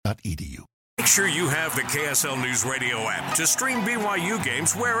Make sure you have the KSL News Radio app to stream BYU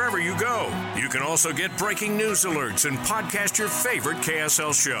games wherever you go. You can also get breaking news alerts and podcast your favorite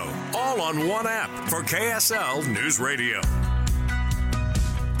KSL show, all on one app for KSL News Radio.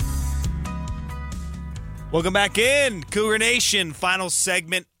 Welcome back in, Cougar Nation. Final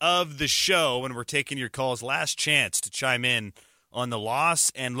segment of the show, and we're taking your calls. Last chance to chime in on the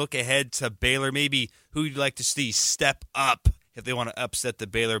loss and look ahead to Baylor. Maybe who you'd like to see step up if they want to upset the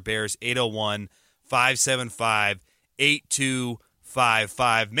Baylor Bears.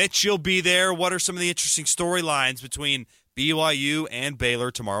 801-575-8255. Mitch, you'll be there. What are some of the interesting storylines between BYU and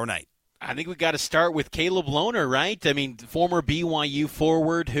Baylor tomorrow night? I think we got to start with Caleb Lohner, right? I mean, former BYU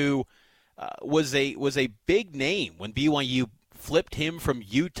forward who was a big name when BYU flipped him from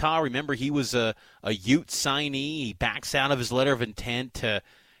Utah. Remember, he was a Ute signee. He backs out of his letter of intent to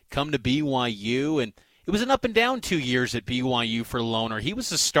come to BYU, and it was an up and down 2 years at BYU for Lohner. He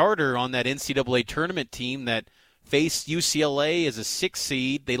was a starter on that NCAA tournament team that faced UCLA as a 6th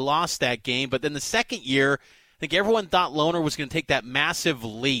seed. They lost that game, but then the second year, I think everyone thought Lohner was going to take that massive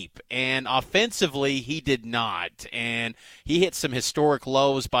leap, and offensively he did not. And he hit some historic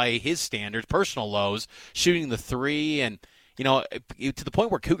lows by his standards, personal lows, shooting the three, and to the point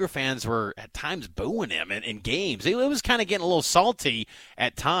where Cougar fans were at times booing him in games. It was kind of getting a little salty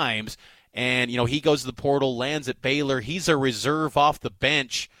at times. And, he goes to the portal, lands at Baylor. He's a reserve off the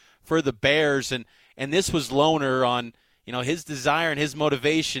bench for the Bears. And this was Lohner on, his desire and his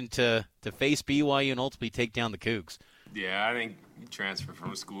motivation to face BYU and ultimately take down the Cougs. Yeah, I think you transfer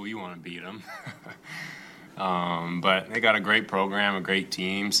from a school, you want to beat them. But they got a great program, a great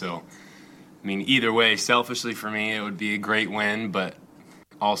team. So, either way, selfishly for me, it would be a great win. But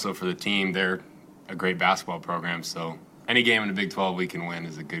also for the team, they're a great basketball program. So any game in the Big 12 we can win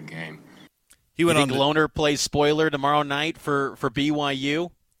is a good game. You think Lohner plays spoiler tomorrow night for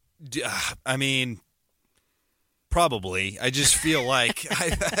BYU? Probably. I just feel like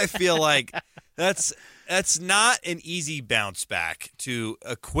I feel like that's not an easy bounce back to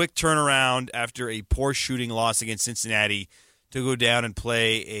a quick turnaround after a poor shooting loss against Cincinnati to go down and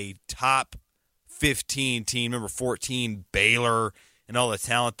play a top 15 team, number 14 Baylor, and all the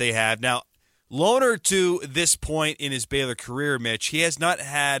talent they have. Now, Lohner, to this point in his Baylor career, Mitch, he has not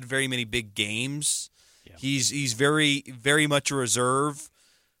had very many big games. Yeah. He's very, very much a reserve,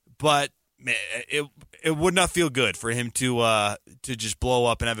 but it would not feel good for him to just blow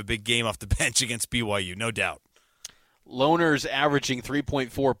up and have a big game off the bench against BYU, no doubt. Lohner's averaging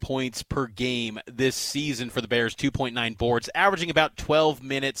 3.4 points per game this season for the Bears, 2.9 boards, averaging about 12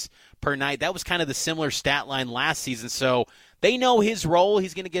 minutes per night. That was kind of the similar stat line last season, so they know his role.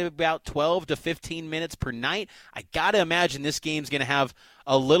 He's going to get about 12 to 15 minutes per night. I got to imagine this game's going to have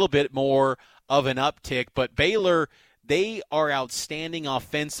a little bit more of an uptick. But Baylor, they are outstanding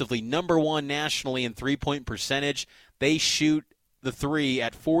offensively, number one nationally in three-point percentage. They shoot the three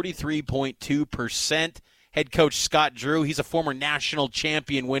at 43.2%. Head coach Scott Drew, he's a former national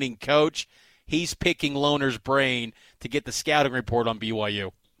champion winning coach. He's picking Lohner's brain to get the scouting report on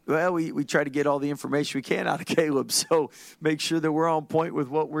BYU. Well, we try to get all the information we can out of Caleb, so make sure that we're on point with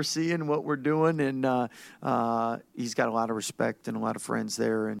what we're seeing, what we're doing, and he's got a lot of respect and a lot of friends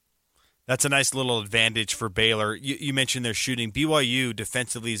there. And that's a nice little advantage for Baylor. You mentioned their shooting. BYU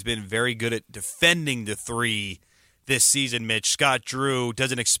defensively has been very good at defending the three this season, Mitch. Scott Drew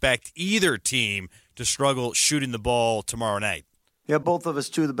doesn't expect either team to struggle shooting the ball tomorrow night. Yeah, both of us,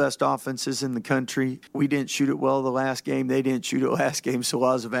 two of the best offenses in the country. We didn't shoot it well the last game. They didn't shoot it last game. So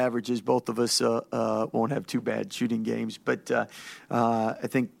laws of averages, both of us won't have too bad shooting games. But I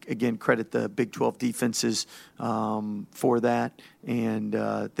think, again, credit the Big 12 defenses for that. And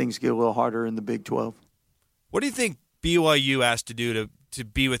things get a little harder in the Big 12. What do you think BYU has to do to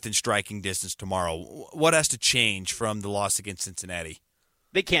be within striking distance tomorrow? What has to change from the loss against Cincinnati?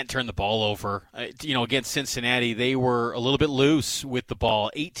 They can't turn the ball over. Against Cincinnati, they were a little bit loose with the ball,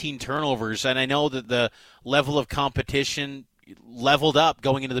 18 turnovers. And I know that the level of competition leveled up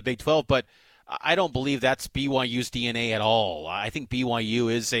going into the Big 12, but I don't believe that's BYU's DNA at all. I think BYU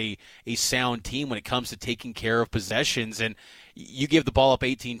is a sound team when it comes to taking care of possessions. And you give the ball up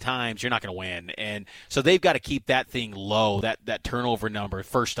 18 times, you're not going to win. And so they've got to keep that thing low, that turnover number,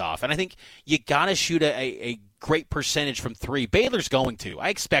 first off. And I think you got to shoot a great percentage from three. Baylor's going to. I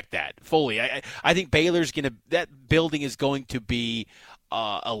expect that fully. I think Baylor's going to – that building is going to be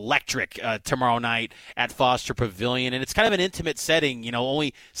electric tomorrow night at Foster Pavilion. And it's kind of an intimate setting,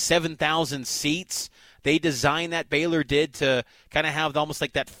 only 7,000 seats. They designed that, Baylor did, to kind of have almost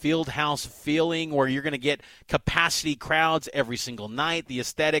like that field house feeling where you're going to get capacity crowds every single night. The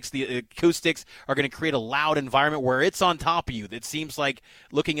aesthetics, the acoustics are going to create a loud environment where it's on top of you. It seems like,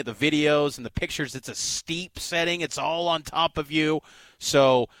 looking at the videos and the pictures, it's a steep setting. It's all on top of you.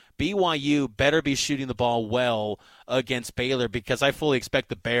 So BYU better be shooting the ball well against Baylor, because I fully expect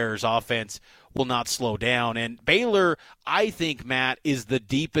the Bears' offense will not slow down. And Baylor, I think, Matt, is the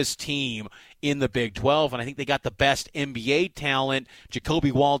deepest team in the Big 12, and I think they got the best NBA talent.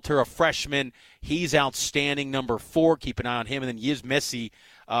 Jacoby Walter, a freshman, he's outstanding, number 4. Keep an eye on him. And then Yiz Messi,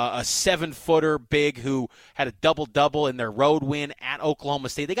 a 7-footer big who had a double-double in their road win at Oklahoma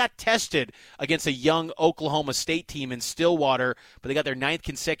State. They got tested against a young Oklahoma State team in Stillwater, but they got their 9th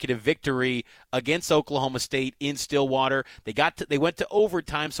consecutive victory against Oklahoma State in Stillwater. They went to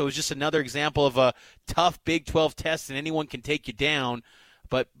overtime, so it was just another example of a tough Big 12 test, and anyone can take you down.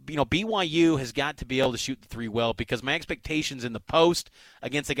 But, BYU has got to be able to shoot the three well, because my expectations in the post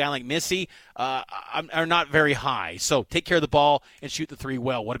against a guy like Missy are not very high. So take care of the ball and shoot the three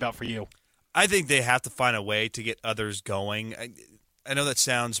well. What about for you? I think they have to find a way to get others going. I know that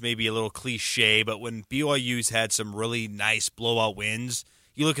sounds maybe a little cliche, but when BYU's had some really nice blowout wins,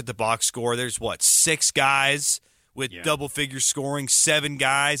 you look at the box score, there's 6 guys with double-figure scoring, 7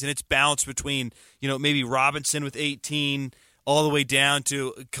 guys, and it's bounced between, maybe Robinson with 18, all the way down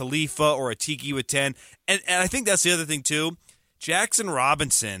to Khalifa or Atiki with 10. And I think that's the other thing, too. Jackson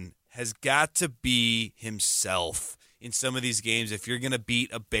Robinson has got to be himself in some of these games. If you're going to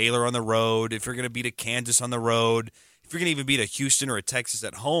beat a Baylor on the road, if you're going to beat a Kansas on the road, if you're going to even beat a Houston or a Texas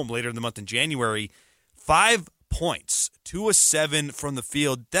at home later in the month in January, 5 points, 2 of 7 from the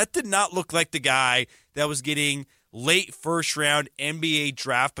field. That did not look like the guy that was getting late first-round NBA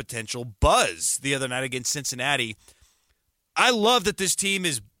draft potential buzz the other night against Cincinnati. I love that this team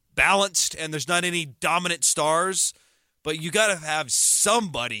is balanced and there's not any dominant stars, but you got to have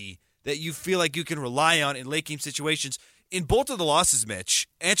somebody that you feel like you can rely on in late game situations. In both of the losses, Mitch,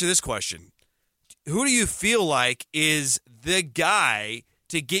 answer this question. Who do you feel like is the guy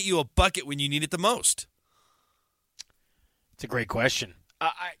to get you a bucket when you need it the most? It's a great question.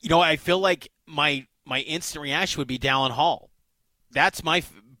 I feel like my instant reaction would be Dallin Hall. That's my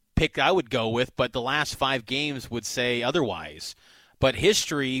pick I would go with, but the last 5 games would say otherwise. But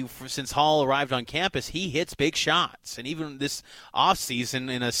history, since Hall arrived on campus, he hits big shots. And even this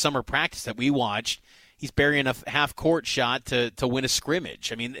offseason in a summer practice that we watched, he's burying a half-court shot to win a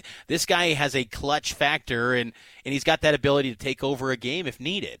scrimmage. I mean, this guy has a clutch factor, and he's got that ability to take over a game if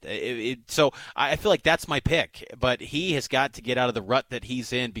needed. So I feel like that's my pick. But he has got to get out of the rut that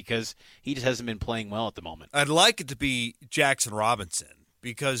he's in, because he just hasn't been playing well at the moment. I'd like it to be Jackson Robinson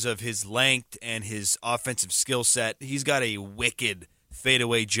because of his length and his offensive skill set. He's got a wicked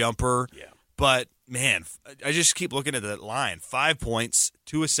fadeaway jumper. Yeah. But, man, I just keep looking at that line. 5 points,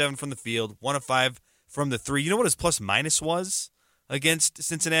 2 of 7 from the field, 1 of 5 from the 3. You know what his plus-minus was against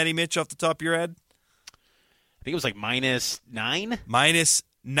Cincinnati, Mitch, off the top of your head? I think it was like -9? Minus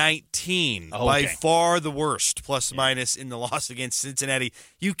 19. Oh, by okay. far the worst plus-minus in the loss against Cincinnati.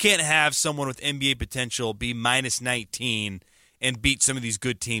 You can't have someone with NBA potential be minus 19 and beat some of these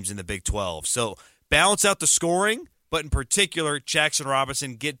good teams in the Big 12. So balance out the scoring, but in particular, Jackson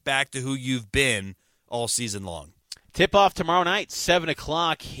Robinson, get back to who you've been all season long. Tip-off tomorrow night, 7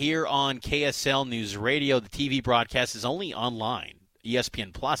 o'clock here on KSL News Radio. The TV broadcast is only online,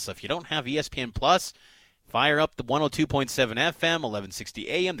 ESPN Plus. So if you don't have ESPN Plus, fire up the 102.7 FM, 1160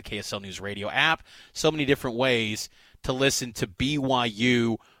 AM, the KSL News Radio app. So many different ways to listen to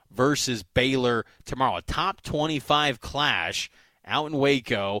BYU versus Baylor tomorrow. A top 25 clash out in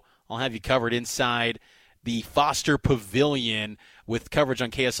Waco. I'll have you covered inside the Foster Pavilion with coverage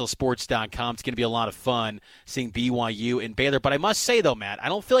on KSLSports.com. It's going to be a lot of fun seeing BYU and Baylor. But I must say, though, Matt, I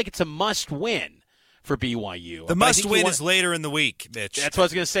don't feel like it's a must-win for BYU. The must-win is later in the week, Mitch. That's what I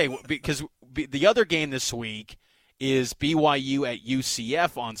was going to say, because the other game this week is BYU at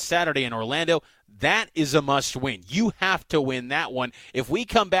UCF on Saturday in Orlando. That is a must-win. You have to win that one. If we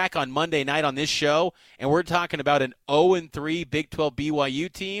come back on Monday night on this show and we're talking about an 0-3 Big 12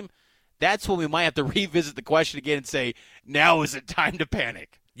 BYU team, that's when we might have to revisit the question again and say, now is it time to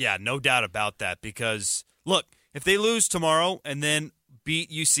panic? Yeah, no doubt about that, because, look, if they lose tomorrow and then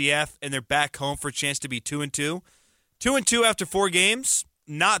beat UCF and they're back home for a chance to be 2-2, 2-2 after 4 games,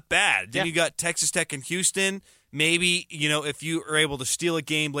 not bad. Then you got Texas Tech and Houston. Maybe, if you are able to steal a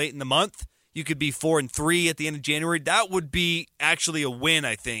game late in the month, you could be 4-3 at the end of January. That would be actually a win,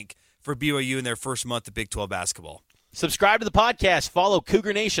 I think, for BYU in their first month of Big 12 basketball. Subscribe to the podcast. Follow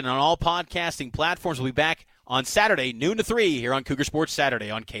Cougar Nation on all podcasting platforms. We'll be back on Saturday, noon to 3, here on Cougar Sports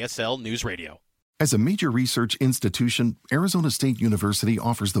Saturday on KSL News Radio. As a major research institution, Arizona State University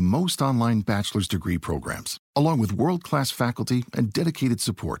offers the most online bachelor's degree programs, along with world-class faculty and dedicated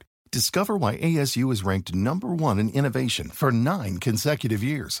support. Discover why ASU is ranked #1 in innovation for 9 consecutive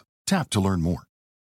years. Tap to learn more